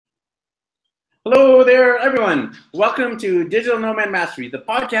Hello there, everyone. Welcome to Digital Nomad Mastery, the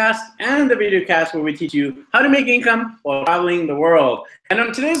podcast and the video cast where we teach you how to make income while traveling the world. And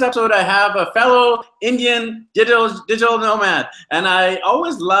on today's episode, I have a fellow Indian digital nomad. And I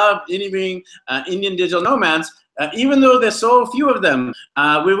always love interviewing Indian digital nomads, even though there's so few of them.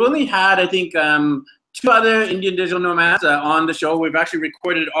 We've only had, I think, two other Indian digital nomads on the show. We've actually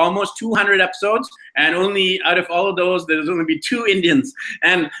recorded almost 200 episodes, and only out of all of those, there's only be two Indians.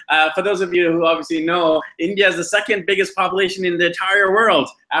 And for those of you who obviously know, India is the second biggest population in the entire world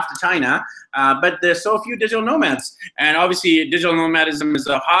after China, but there's so few digital nomads. And obviously, digital nomadism is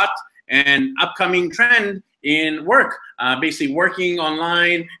a hot and upcoming trend in work, basically working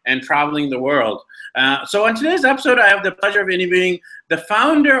online and traveling the world. So on today's episode, I have the pleasure of interviewing the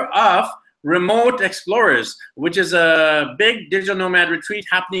founder of Remote Explorers, which is a big digital nomad retreat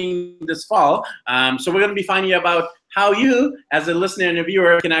happening this fall. So we're going to be finding out about how you, as a listener and a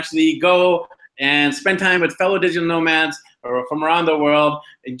viewer, can actually go and spend time with fellow digital nomads or from around the world,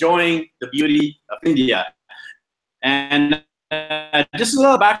 enjoying the beauty of India. And just a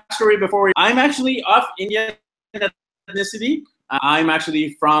little backstory before I'm actually of Indian ethnicity. I'm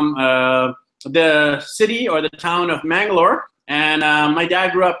actually from the city or the town of Mangalore. And my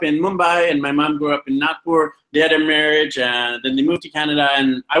dad grew up in Mumbai, and my mom grew up in Nagpur. They had a marriage, and then they moved to Canada,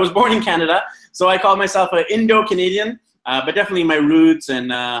 and I was born in Canada. So I call myself an Indo-Canadian, but definitely my roots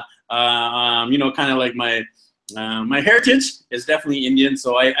and, kind of like my heritage is definitely Indian.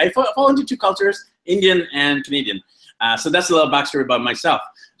 So I fall into two cultures, Indian and Canadian. So that's a little backstory about myself.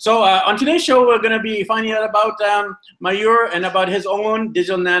 So on today's show, we're going to be finding out about Mayur and about his own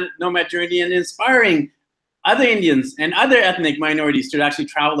digital nomad journey and inspiring other Indians and other ethnic minorities to actually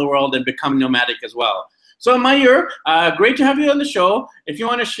travel the world and become nomadic as well. So Mayur, great to have you on the show. If you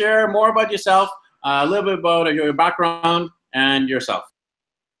want to share more about yourself, a little bit about your background and yourself.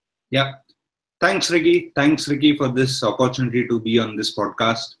 Yeah, thanks, Ricky. Thanks, Ricky, for this opportunity to be on this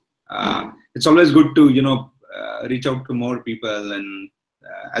podcast. It's always good to, reach out to more people. And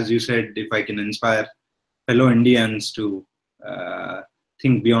as you said, if I can inspire fellow Indians to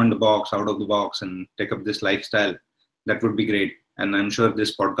think beyond the box, out of the box, and take up this lifestyle, that would be great. And I'm sure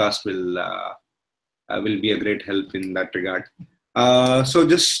this podcast will be a great help in that regard. So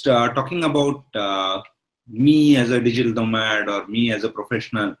just talking about me as a digital nomad or me as a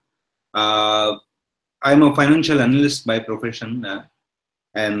professional, I'm a financial analyst by profession,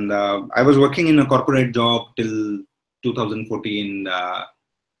 and I was working in a corporate job till 2014.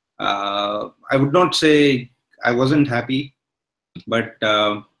 I would not say I wasn't happy, but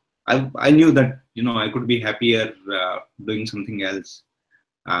I knew that I could be happier doing something else.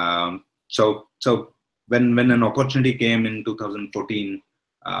 So when an opportunity came in 2014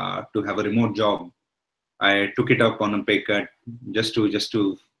 to have a remote job, I took it up on a pay cut just to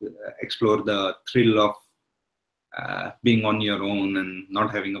explore the thrill of being on your own and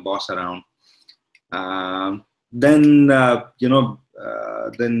not having a boss around. Then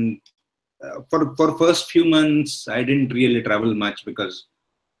for first few months, I didn't really travel much because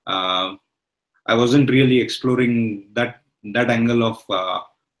I wasn't really exploring that angle of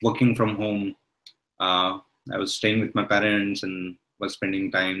working from home. I was staying with my parents and was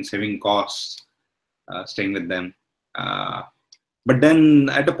spending time saving costs, staying with them. But then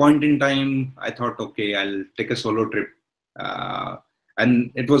at a point in time, I thought, okay, I'll take a solo trip.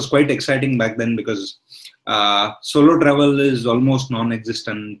 And it was quite exciting back then because solo travel is almost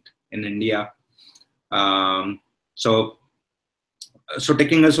non-existent in India. So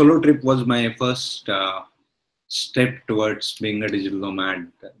taking a solo trip was my first step towards being a digital nomad,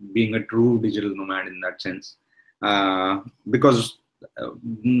 being a true digital nomad in that sense. Because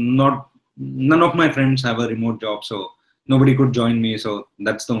none of my friends have a remote job, so nobody could join me. So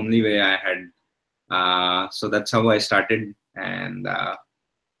that's the only way I had. So that's how I started. And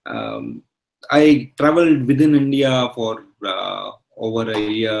I traveled within India for over a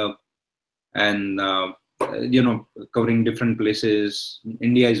year, and covering different places.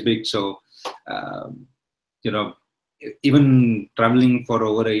 India is big, so even traveling for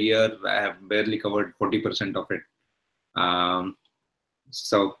over a year, I have barely covered 40% of it.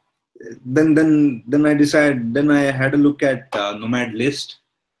 So then I decided. Then I had a look at Nomad List,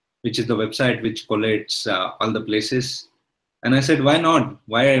 which is the website which collates all the places. And I said, why not?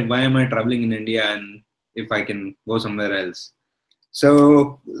 Why am I traveling in India, and if I can go somewhere else?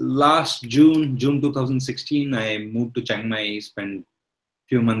 So last June 2016, I moved to Chiang Mai, spent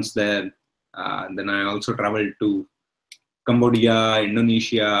few months there. Then I also traveled to Cambodia,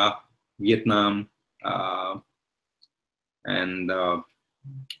 Indonesia, Vietnam, and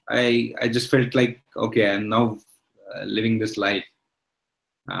I just felt like, okay, I'm now living this life.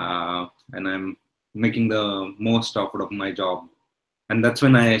 and I'm making the most out of my job. And that's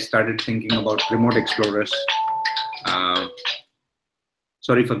when I started thinking about remote explorers. Uh,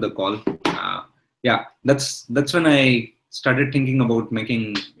 Sorry for the call. Yeah, that's when I started thinking about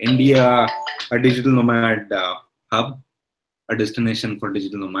making India a digital nomad hub, a destination for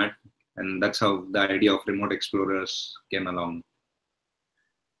digital nomad, and that's how the idea of remote explorers came along.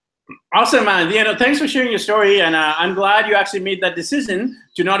 Awesome, man. Thanks for sharing your story, and I'm glad you actually made that decision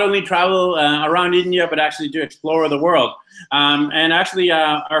to not only travel around India, but actually to explore the world. And actually,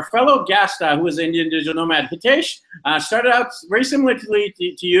 our fellow guest, who is an Indian digital nomad, Hitesh, started out very similarly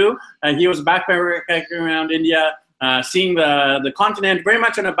to you. He was backpacking around India, seeing the continent very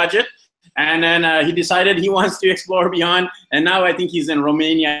much on a budget, and then he decided he wants to explore beyond. And now I think he's in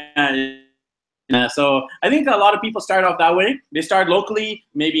Romania. So I think a lot of people start off that way. They start locally,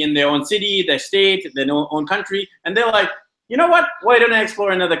 maybe in their own city, their state, their own country, and they're like, you know what? Why don't I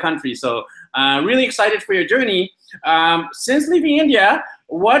explore another country? So really excited for your journey. Since leaving India,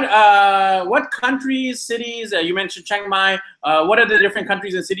 what countries, cities? You mentioned Chiang Mai. What are the different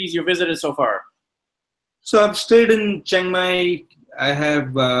countries and cities you visited so far? So I've stayed in Chiang Mai. I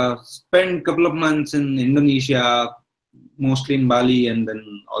have spent a couple of months in Indonesia, mostly in Bali, and then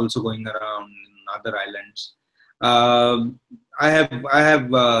also going around other islands. I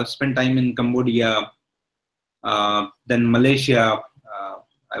have spent time in Cambodia, then Malaysia.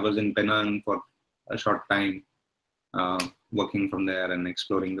 I was in Penang for a short time, working from there and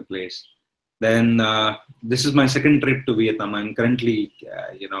exploring the place. Then this is my second trip to Vietnam. I'm currently,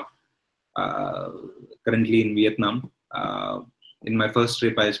 currently in Vietnam. In my first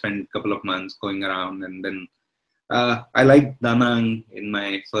trip, I spent a couple of months going around, and then I liked Da Nang in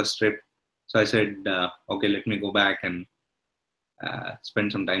my first trip. So I said, okay, let me go back and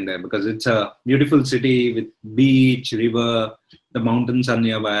spend some time there, because it's a beautiful city with beach, river, the mountains are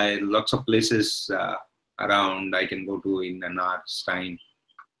nearby, lots of places around I can go to in an hour's time.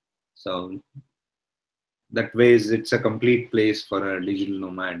 So that way, it's a complete place for a digital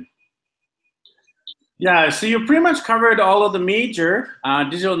nomad. Yeah, so you pretty much covered all of the major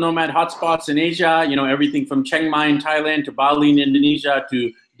digital nomad hotspots in Asia, everything from Chiang Mai in Thailand to Bali in Indonesia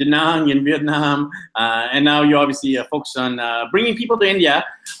to Da Nang in Vietnam, and now you obviously focus on bringing people to India.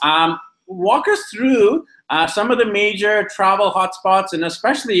 Walk us through some of the major travel hotspots, and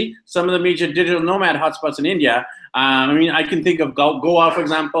especially some of the major digital nomad hotspots in India. I can think of Goa, for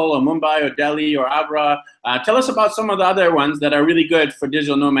example, or Mumbai, or Delhi, or Agra. Tell us about some of the other ones that are really good for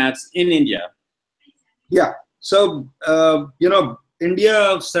digital nomads in India. Yeah, so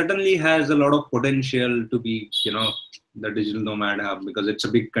India certainly has a lot of potential to be, the digital nomad hub, because it's a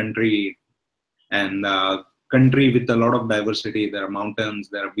big country, and country with a lot of diversity. There are mountains,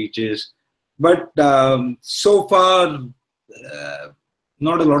 there are beaches, but so far,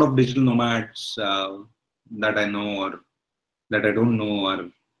 not a lot of digital nomads that I know or that I don't know are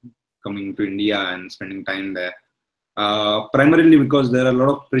coming to India and spending time there. Primarily because there are a lot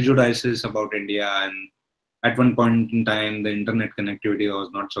of prejudices about India, and at one point in time, the internet connectivity was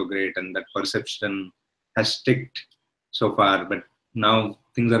not so great, and that perception has sticked so far. But now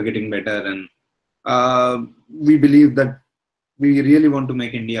things are getting better, and we believe that we really want to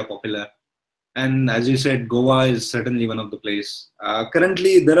make India popular. And as you said, Goa is certainly one of the places.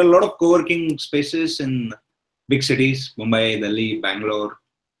 Currently, there are a lot of co-working spaces in big cities: Mumbai, Delhi, Bangalore,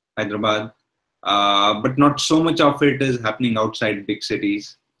 Hyderabad. But not so much of it is happening outside big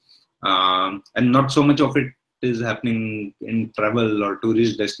cities. And not so much of it is happening in travel or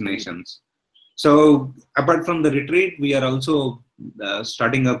tourist destinations. So apart from the retreat, we are also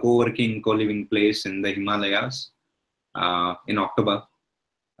starting a co-working, co-living place in the Himalayas in October,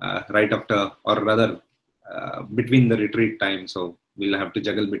 right after, or rather between the retreat time. So we'll have to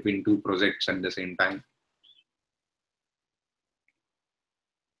juggle between two projects at the same time.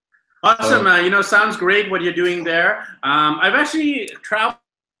 Awesome. Sounds great what you're doing there. I've actually traveled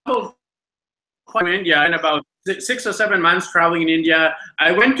quite in India in about 6 or 7 months traveling in India.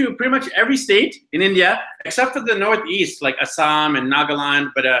 I went to pretty much every state in India except for the northeast, like Assam and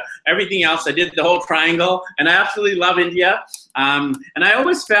Nagaland, but everything else, I did the whole triangle, and I absolutely love India. And I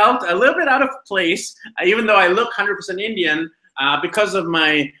always felt a little bit out of place, even though I look 100% Indian, because of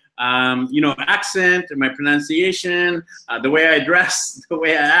my accent and my pronunciation, the way I dress, the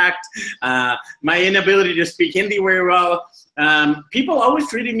way I act, my inability to speak Hindi very well. People always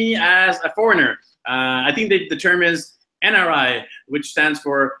treated me as a foreigner. I think the term is NRI, which stands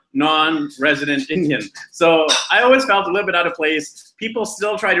for non-resident Indian. So I always felt a little bit out of place. People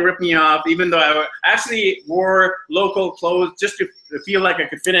still try to rip me off, even though I actually wore local clothes just to feel like I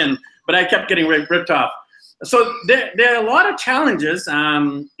could fit in, but I kept getting ripped off. So there are a lot of challenges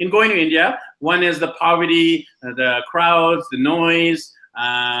in going to India. One is the poverty, the crowds, the noise.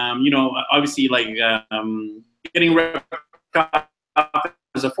 Obviously, like getting ripped off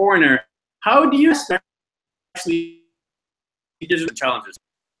as a foreigner. How do you actually deal with challenges?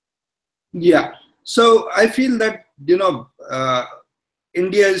 Yeah. So I feel that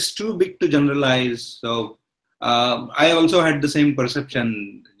India is too big to generalize. So I also had the same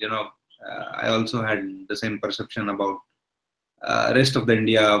perception. I also had the same perception about rest of the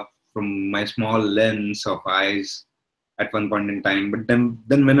India from my small lens of eyes at one point in time. But then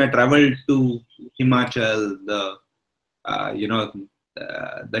when I traveled to Himachal, the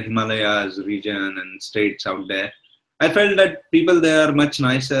Himalayas region and states out there, I felt that people there are much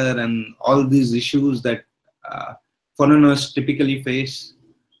nicer, and all these issues that foreigners typically face.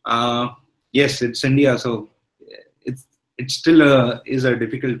 Yes, it's India, so it still is a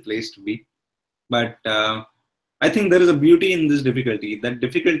difficult place to be. But I think there is a beauty in this difficulty. That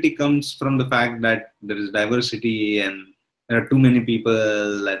difficulty comes from the fact that there is diversity and there are too many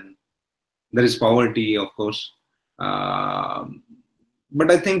people and there is poverty, of course. But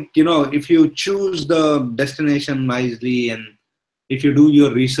I think, if you choose the destination wisely and if you do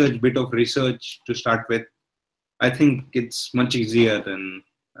your bit of research to start with, I think it's much easier than,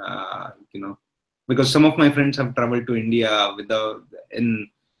 because some of my friends have traveled to India in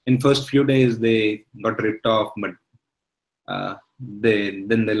first few days they got ripped off, but they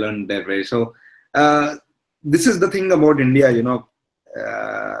learned their way. So this is the thing about India,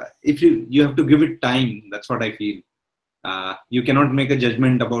 if you have to give it time. That's what I feel. You cannot make a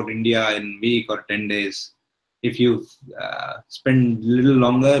judgment about India in a week or 10 days. If you spend a little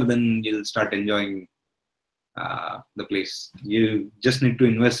longer, then you'll start enjoying the place. You just need to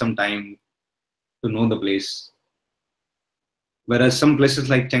invest some time to know the place. Whereas some places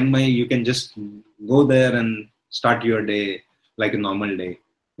like Chiang Mai, you can just go there and start your day like a normal day,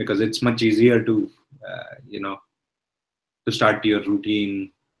 because it's much easier to, to start your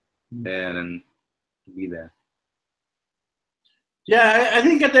routine there and to be there. Yeah, I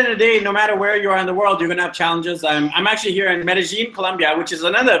think at the end of the day, no matter where you are in the world, you're going to have challenges. I'm actually here in Medellin, Colombia, which is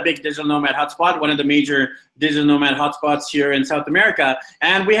another big digital nomad hotspot, one of the major digital nomad hotspots here in South America.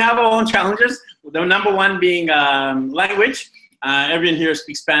 And we have our own challenges, the number one being language. Everyone here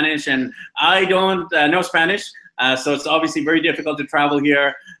speaks Spanish, and I don't know Spanish, so it's obviously very difficult to travel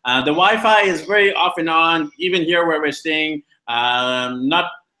here. The Wi-Fi is very off and on, even here where we're staying,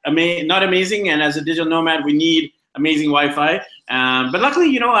 not amazing, and as a digital nomad, we need amazing Wi-Fi. But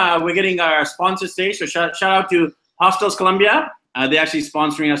luckily, we're getting our sponsor stay, so shout out to Hostels Colombia. They're actually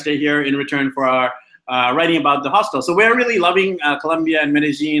sponsoring our stay here in return for our writing about the hostel. So we're really loving Colombia and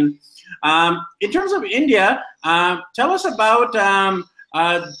Medellin. In terms of India, tell us about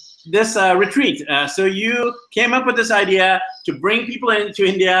this retreat. So you came up with this idea to bring people into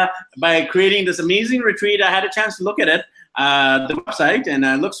India by creating this amazing retreat. I had a chance to look at it, the website, and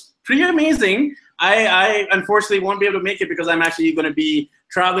it looks pretty amazing. I unfortunately won't be able to make it because I'm actually going to be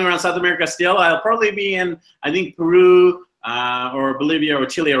traveling around South America still. I'll probably be in, I think, Peru or Bolivia or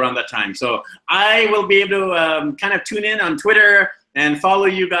Chile around that time. So I will be able to kind of tune in on Twitter and follow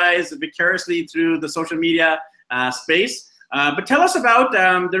you guys vicariously through the social media space. But tell us about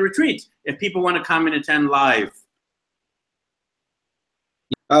the retreat if people want to come and attend live.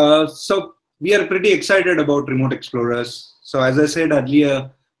 So we are pretty excited about Remote Explorers. So as I said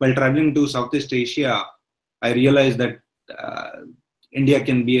earlier, while traveling to Southeast Asia, I realized that India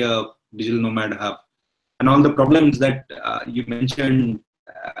can be a digital nomad hub. And all the problems that you mentioned,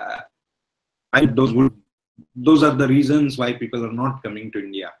 those are the reasons why people are not coming to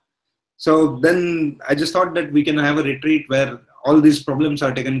India. So then I just thought that we can have a retreat where all these problems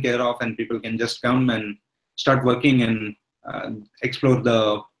are taken care of and people can just come and start working and explore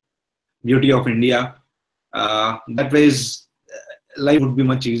the beauty of India. That way, life would be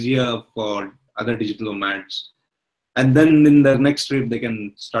much easier for other digital nomads. And then in the next trip, they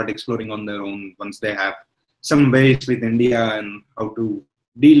can start exploring on their own once they have some base with India and how to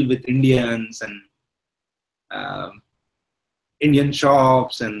deal with Indians and Indian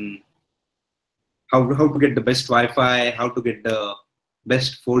shops and how to get the best Wi-Fi, how to get the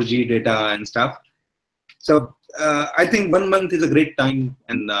best 4G data and stuff. So I think 1 month is a great time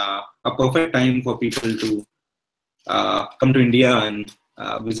and a perfect time for people to come to India and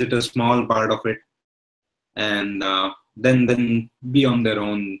visit a small part of it, and then be on their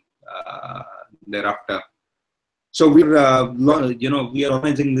own thereafter. So we are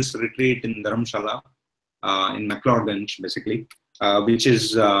organizing this retreat in Dharamshala in McLeodganj, basically, which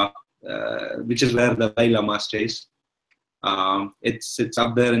is where the Dalai Lama stays. It's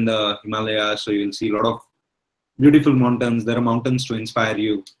up there in the Himalayas, so you'll see a lot of beautiful mountains. There are mountains to inspire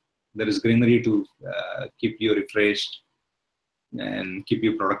you. There is greenery to keep you refreshed and keep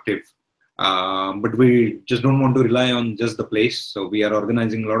you productive. But we just don't want to rely on just the place. So we are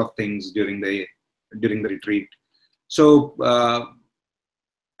organizing a lot of things during the retreat. So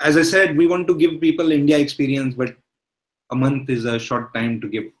as I said, we want to give people India experience, but a month is a short time to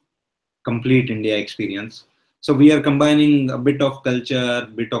give complete India experience. So we are combining a bit of culture,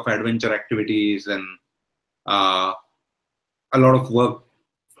 bit of adventure activities, and a lot of work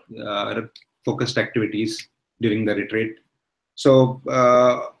focused activities during the retreat. So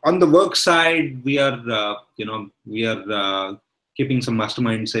on the work side, we are keeping some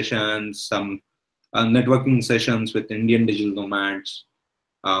mastermind sessions, some networking sessions with Indian digital nomads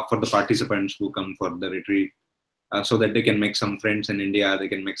for the participants who come for the retreat, so that they can make some friends in India, they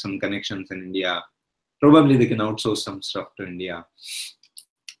can make some connections in India. Probably they can outsource some stuff to India.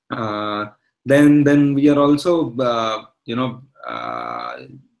 Then we are also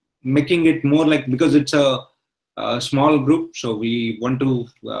making it more like, because it's a small group, so we want to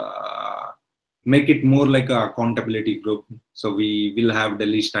make it more like a accountability group. So we will have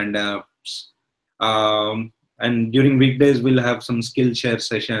daily stand-ups, and during weekdays we'll have some skill share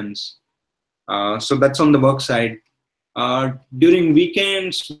sessions. So that's on the work side. During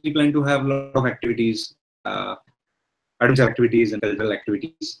weekends we plan to have a lot of activities, adventure activities and cultural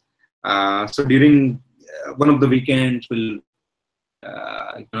activities. So during one of the weekends we'll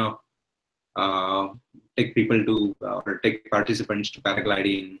take people to or take participants to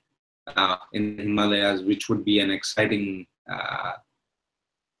paragliding in the Himalayas, which would be an exciting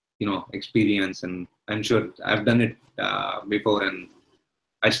experience. And I'm sure I've done it before, and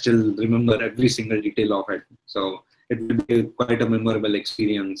I still remember every single detail of it. So it will be quite a memorable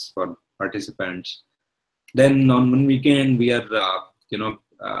experience for participants. Then on one weekend we are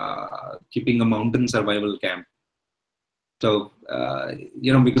keeping a mountain survival camp. So,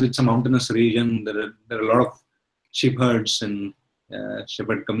 because it's a mountainous region, there are a lot of shepherds and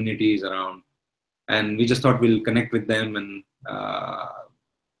shepherd communities around. And we just thought we'll connect with them and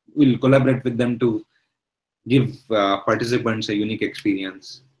we'll collaborate with them to give participants a unique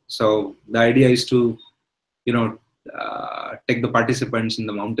experience. So the idea is to, take the participants in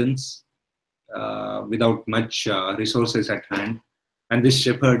the mountains without much resources at hand. And these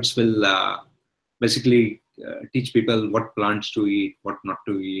shepherds will basically teach people what plants to eat, what not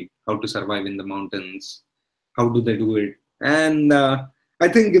to eat, how to survive in the mountains, how do they do it. And I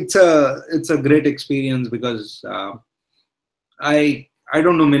think it's a great experience, because I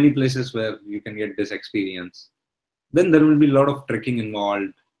don't know many places where you can get this experience. Then there will be a lot of trekking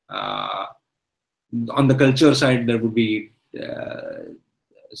involved. On the culture side, there would be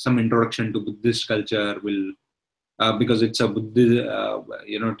some introduction to Buddhist culture. Because it's a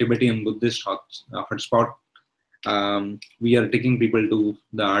Tibetan Buddhist hotspot. We are taking people to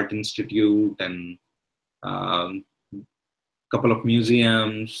the Art Institute and couple of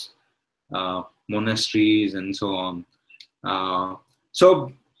museums, monasteries, and so on.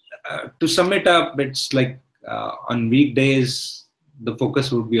 So to sum it up, it's like on weekdays the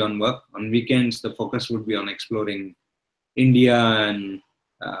focus would be on work. On weekends the focus would be on exploring India and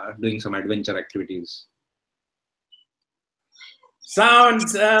doing some adventure activities.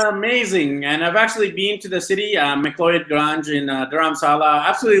 Sounds amazing. And I've actually been to the city, McLeod-Grange in Dharamsala.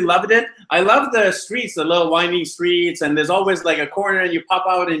 Absolutely loved it. I love the streets, the little winding streets, and there's always like a corner and you pop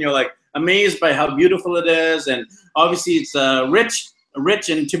out and you're like amazed by how beautiful it is. And obviously it's rich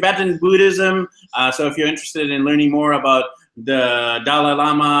in Tibetan Buddhism. So if you're interested in learning more about the Dalai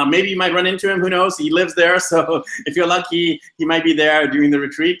Lama, maybe you might run into him, who knows? He lives there. So if you're lucky, he might be there during the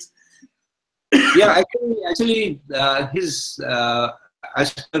retreat. Yeah, actually, his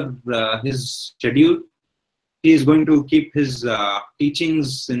as per his schedule, he is going to keep his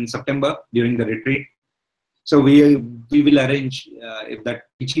teachings in September during the retreat. So we will arrange, if that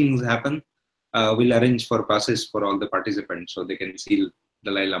teachings happen, we'll arrange for passes for all the participants so they can see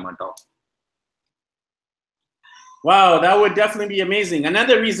Dalai Lama talk. Wow, that would definitely be amazing.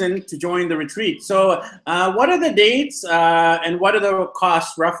 Another reason to join the retreat. So what are the dates and what are the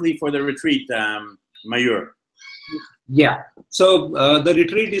costs roughly for the retreat, Mayur? Yeah, so the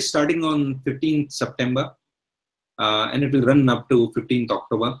retreat is starting on 15th September and it will run up to 15th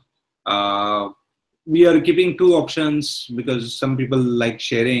October. We are keeping two options because some people like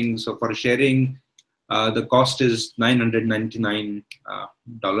sharing. So for sharing, the cost is $999.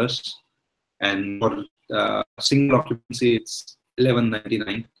 And for single occupancy, it's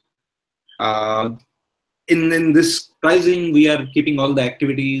 $1199. In this pricing, we are keeping all the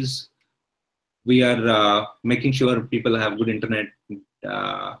activities. We are making sure people have good internet,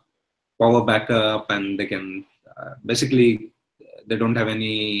 power backup, and they can basically they don't have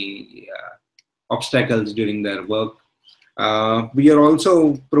any obstacles during their work. We are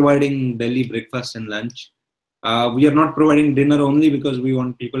also providing daily breakfast and lunch. We are not providing dinner only because we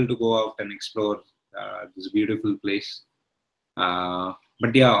want people to go out and explore this beautiful place.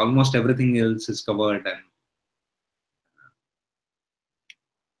 But yeah, almost everything else is covered. And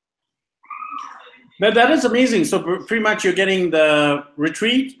But that is amazing. So pretty much you're getting the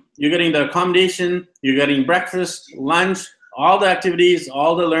retreat, you're getting the accommodation, you're getting breakfast, lunch, all the activities,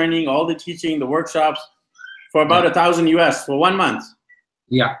 all the learning, all the teaching, the workshops for about $1,000 US for 1 month.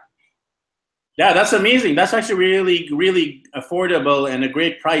 Yeah. Yeah, that's amazing. That's actually really, really affordable and a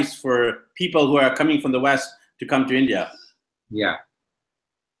great price for people who are coming from the West to come to India. Yeah.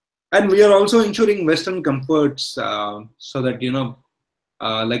 And we are also ensuring Western comforts so that,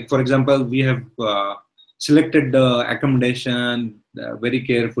 like for example, we have selected the accommodation very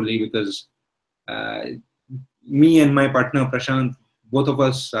carefully because me and my partner Prashant, both of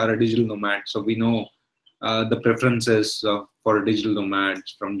us are a digital nomad, so we know the preferences for digital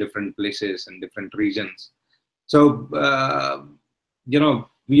nomads from different places and different regions. So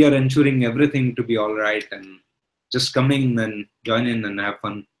we are ensuring everything to be all right, and just come in and join in and have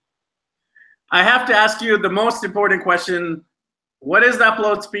fun. I have to ask you the most important question. What is the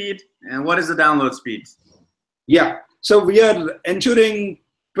upload speed and what is the download speed? Yeah, so we are ensuring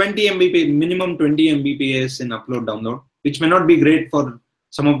 20 Mbps, minimum 20 Mbps in upload download, which may not be great for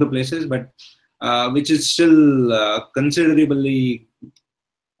some of the places, but which is still considerably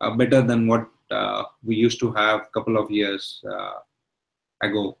better than what we used to have a couple of years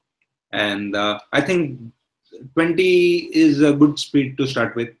ago. And I think 20 is a good speed to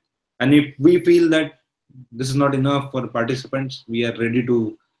start with. And if we feel that this is not enough for participants, we are ready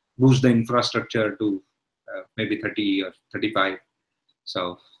to boost the infrastructure to maybe 30 or 35.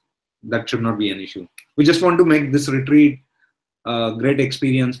 So that should not be an issue. We just want to make this retreat a great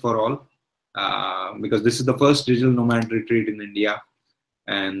experience for all, because this is the first digital nomad retreat in India,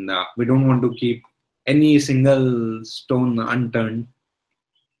 and we don't want to keep any single stone unturned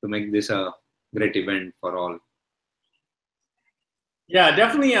to make this a great event for all. Yeah,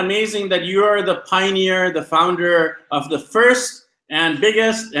 definitely amazing that you're the pioneer, the founder of the first and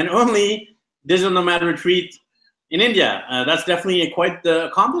biggest and only digital nomad retreat in India. That's definitely quite the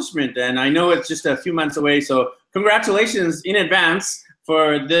accomplishment, and I know it's just a few months away, so congratulations in advance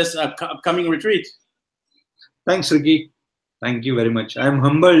for this upcoming retreat. Thanks, Ricky. Thank you very much. I'm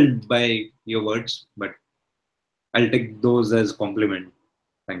humbled by your words, but I'll take those as compliment.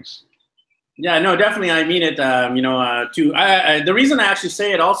 Thanks. Yeah, no, definitely. I mean it. The reason I actually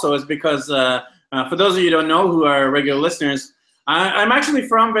say it also is because for those of you who don't know who are regular listeners, I'm actually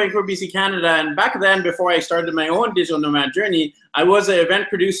from Vancouver, BC, Canada. And back then, before I started my own digital nomad journey, I was an event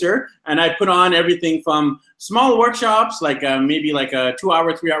producer, and I put on everything from small workshops, like maybe like a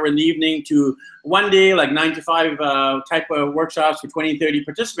 2-hour, 3-hour in the evening, to one day, like 9 to 5 type of workshops for 20, 30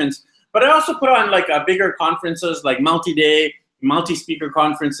 participants. But I also put on like bigger conferences, like multi-day, multi-speaker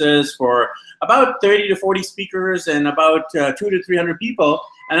conferences for about 30 to 40 speakers and about 200 to 300 people.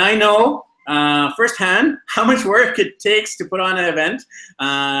 And I know firsthand how much work it takes to put on an event.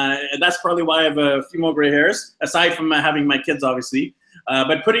 That's probably why I have a few more gray hairs, aside from having my kids, obviously.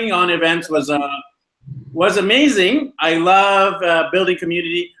 But putting on events was amazing. I love building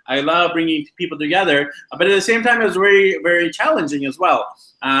community. I love bringing people together. But at the same time, it was very, very challenging as well.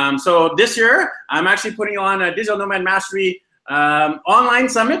 So this year, I'm actually putting on a Digital Nomad Mastery online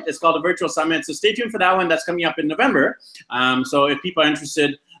summit. It's called a virtual summit. So stay tuned for that one. That's coming up in November. So if people are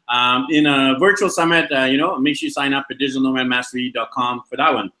interested in a virtual summit, make sure you sign up at digitalnomadmastery.com for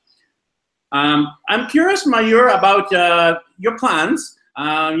that one. I'm curious, Mayur, about your plans.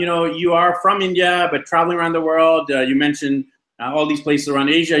 You are from India, but traveling around the world. You mentioned all these places around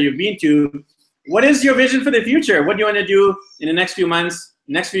Asia you've been to. What is your vision for the future? What do you want to do in the next few months,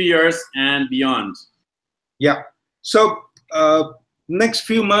 next few years, and beyond? Yeah. So next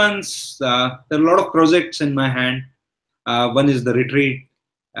few months, there are a lot of projects in my hand. One is the retreat.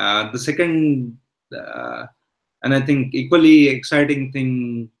 The second, and I think equally exciting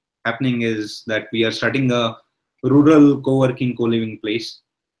thing happening is that we are starting a rural co-working, co-living place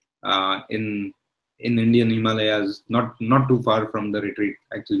in Indian Himalayas, not too far from the retreat,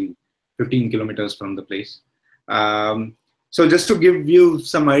 actually 15 kilometers from the place. So just to give you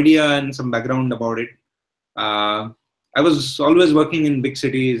some idea and some background about it, I was always working in big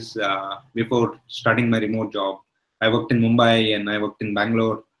cities before starting my remote job. I worked in Mumbai and I worked in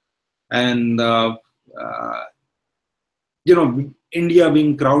Bangalore. And, India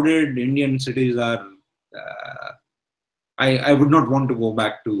being crowded, Indian cities are, I would not want to go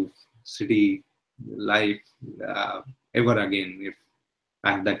back to city life ever again if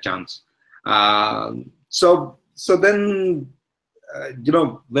I have that chance. So then,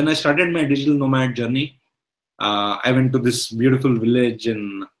 when I started my digital nomad journey, I went to this beautiful village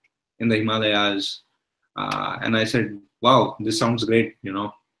in the Himalayas, and I said, "Wow, this sounds great,"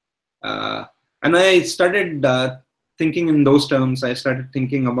 and I started thinking in those terms. I started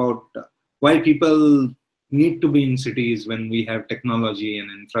thinking about why people need to be in cities when we have technology and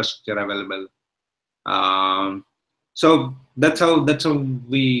infrastructure available. So that's how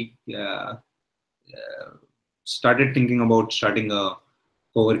we started thinking about starting a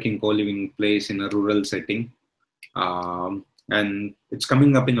co-working, co-living place in a rural setting. And it's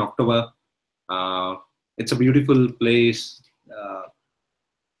coming up in October. It's a beautiful place.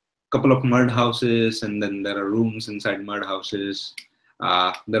 Couple of mud houses, and then there are rooms inside mud houses.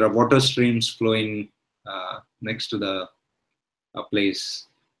 There are water streams flowing next to the place.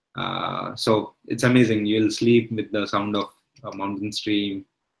 So it's amazing. You'll sleep with the sound of a mountain stream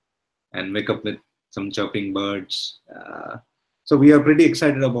and wake up with some chirping birds. So we are pretty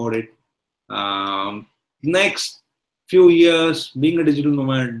excited about it. Next few years, being a digital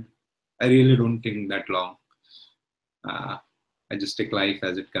nomad, I really don't think that long. I just take life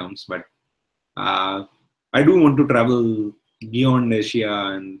as it comes, but I do want to travel beyond Asia,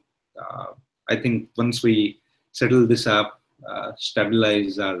 and I think once we settle this up,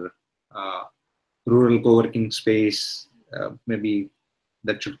 stabilize our rural co-working space, maybe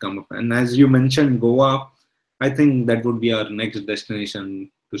that should come up. And as you mentioned, Goa, I think that would be our next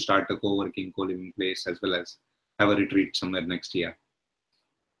destination to start a co-working, co-living place, as well as have a retreat somewhere next year.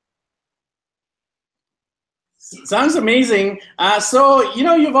 Sounds amazing. So,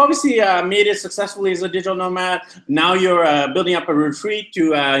 you've obviously made it successfully as a digital nomad. Now you're building up a retreat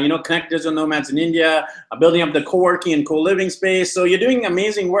to, connect digital nomads in India, building up the co-working and co-living space. So you're doing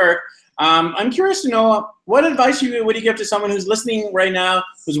amazing work. I'm curious to know, what advice would you give to someone who's listening right now,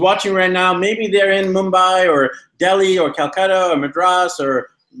 who's watching right now? Maybe they're in Mumbai or Delhi or Calcutta or Madras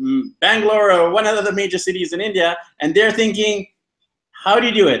or Bangalore or one of the major cities in India, and they're thinking, how do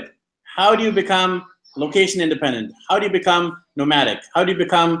you do it? How do you become location independent? How do you become nomadic? How do you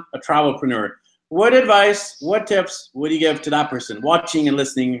become a travelpreneur? What advice, what tips would you give to that person watching and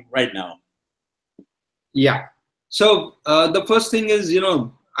listening right now? Yeah. So the first thing is,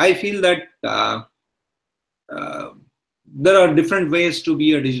 I feel that there are different ways to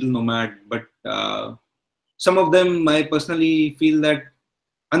be a digital nomad, but some of them, I personally feel that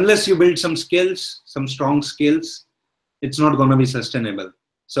unless you build some skills, some strong skills, it's not going to be sustainable.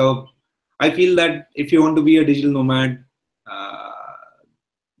 So I feel that if you want to be a digital nomad,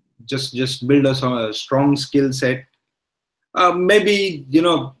 just build a strong skill set. Maybe,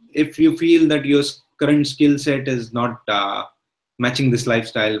 if you feel that your current skill set is not matching this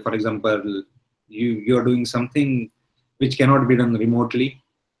lifestyle, for example, you're doing something which cannot be done remotely,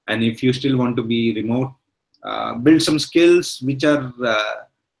 and if you still want to be remote, build some skills which are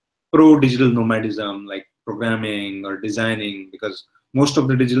pro digital nomadism, like programming or designing, because most of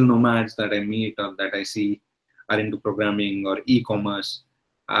the digital nomads that I meet or that I see are into programming or e-commerce,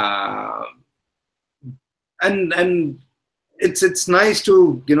 and it's nice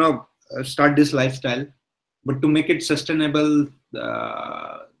to start this lifestyle, but to make it sustainable,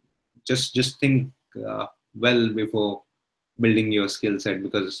 just think well before building your skill set,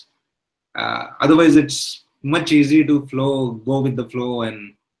 because otherwise it's much easier to go with the flow,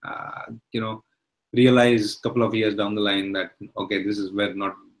 and realize a couple of years down the line that, okay, this is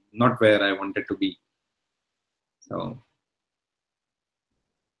not where I wanted to be. So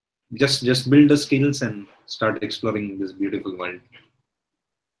just build the skills and start exploring this beautiful world.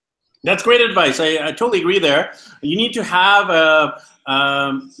 That's great advice. I totally agree there. You need to have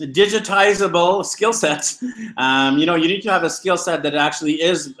digitizable skill sets. You need to have a skill set that actually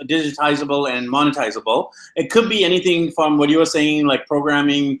is digitizable and monetizable. It could be anything from what you were saying, like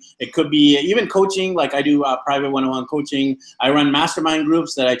programming. It could be even coaching, like I do private one-on-one coaching. I run mastermind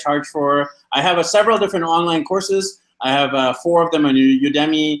groups that I charge for. I have several different online courses. I have 4 of them on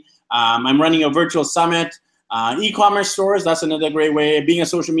Udemy. I'm running a virtual summit. E-commerce stores, that's another great way. Being a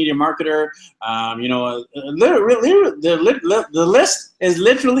social media marketer, the list is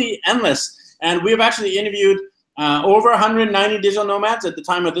literally endless. And we've actually interviewed over 190 digital nomads at the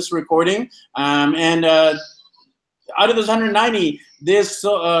time of this recording. And out of those 190, there's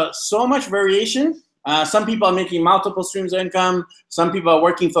so much variation. Some people are making multiple streams of income. Some people are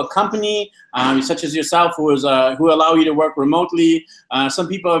working for a company, such as yourself, who allow you to work remotely. Some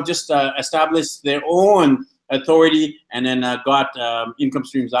people have just established their own authority and then got income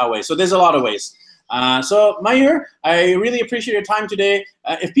streams that way. So there's a lot of ways. So Mayur, I really appreciate your time today.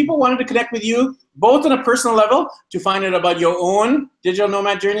 If people wanted to connect with you, both on a personal level to find out about your own digital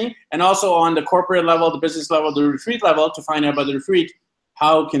nomad journey, and also on the corporate level, the business level, the retreat level to find out about the retreat,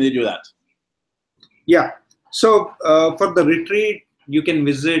 how can they do that? Yeah. So for the retreat, you can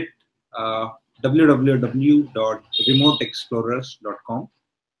visit www.remoteexplorers.com.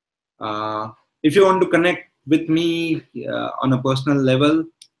 If you want to connect with me on a personal level,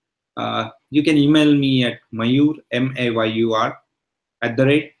 you can email me at Mayur, M-A-Y-U-R,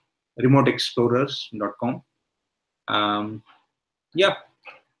 @remoteexplorers.com. Yeah,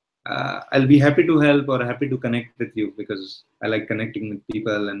 I'll be happy to help or happy to connect with you, because I like connecting with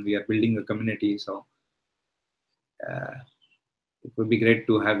people and we are building a community. So it would be great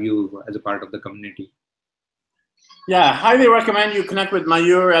to have you as a part of the community. Yeah, highly recommend you connect with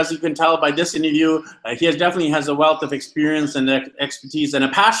Mayur. As you can tell by this interview, he definitely has a wealth of experience and expertise and a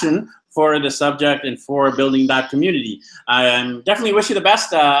passion for the subject and for building that community. I definitely wish you the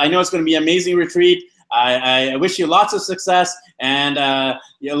best. I know it's going to be an amazing retreat. I wish you lots of success and a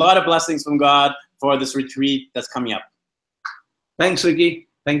lot of blessings from God for this retreat that's coming up. Thanks, Ricky.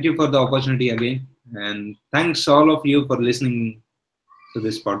 Thank you for the opportunity again. And thanks all of you for listening to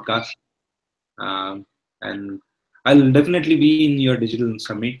this podcast. And I'll definitely be in your digital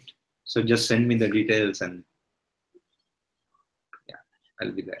summit. So just send me the details and yeah,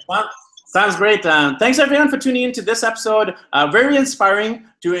 I'll be there. Well, sounds great. Thanks everyone for tuning into this episode. Very inspiring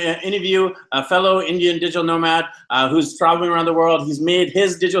to interview a fellow Indian digital nomad who's traveling around the world. He's made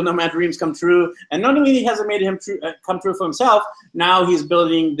his digital nomad dreams come true. And not only has it made him come true for himself, now he's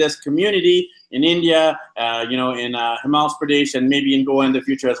building this community in India, in Himachal Pradesh, and maybe in Goa in the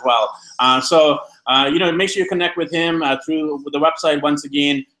future as well. Make sure you connect with him through the website, once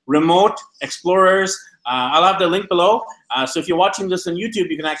again, Remote Explorers. I'll have the link below. So if you're watching this on YouTube,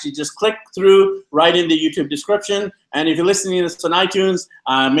 you can actually just click through right in the YouTube description. And if you're listening to this on iTunes,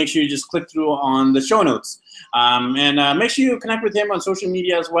 make sure you just click through on the show notes. Make sure you connect with him on social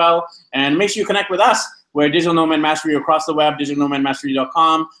media as well. And make sure you connect with us. We're Digital Nomad Mastery across the web,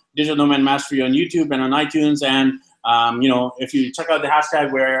 digitalnomadmastery.com, Digital Nomad Mastery on YouTube and on iTunes. And if you check out the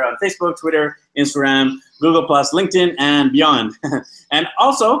hashtag, we're on Facebook, Twitter, Instagram, Google+, LinkedIn, and beyond. And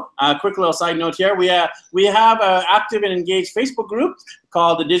also, a quick little side note here, we have an active and engaged Facebook group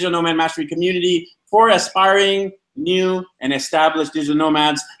called the Digital Nomad Mastery Community for aspiring, new, and established digital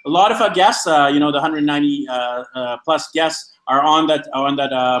nomads. A lot of our guests, the 190 plus guests, are on that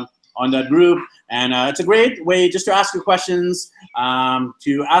group. And it's a great way just to ask your questions,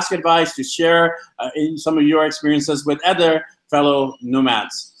 to ask advice, to share in some of your experiences with other fellow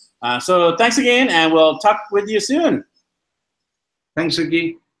nomads. So thanks again, and we'll talk with you soon. Thanks,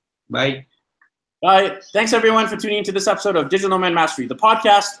 Ricky. Bye. Bye. Thanks, everyone, for tuning into this episode of Digital Nomad Mastery, the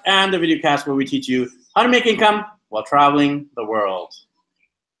podcast and the videocast where we teach you how to make income while traveling the world.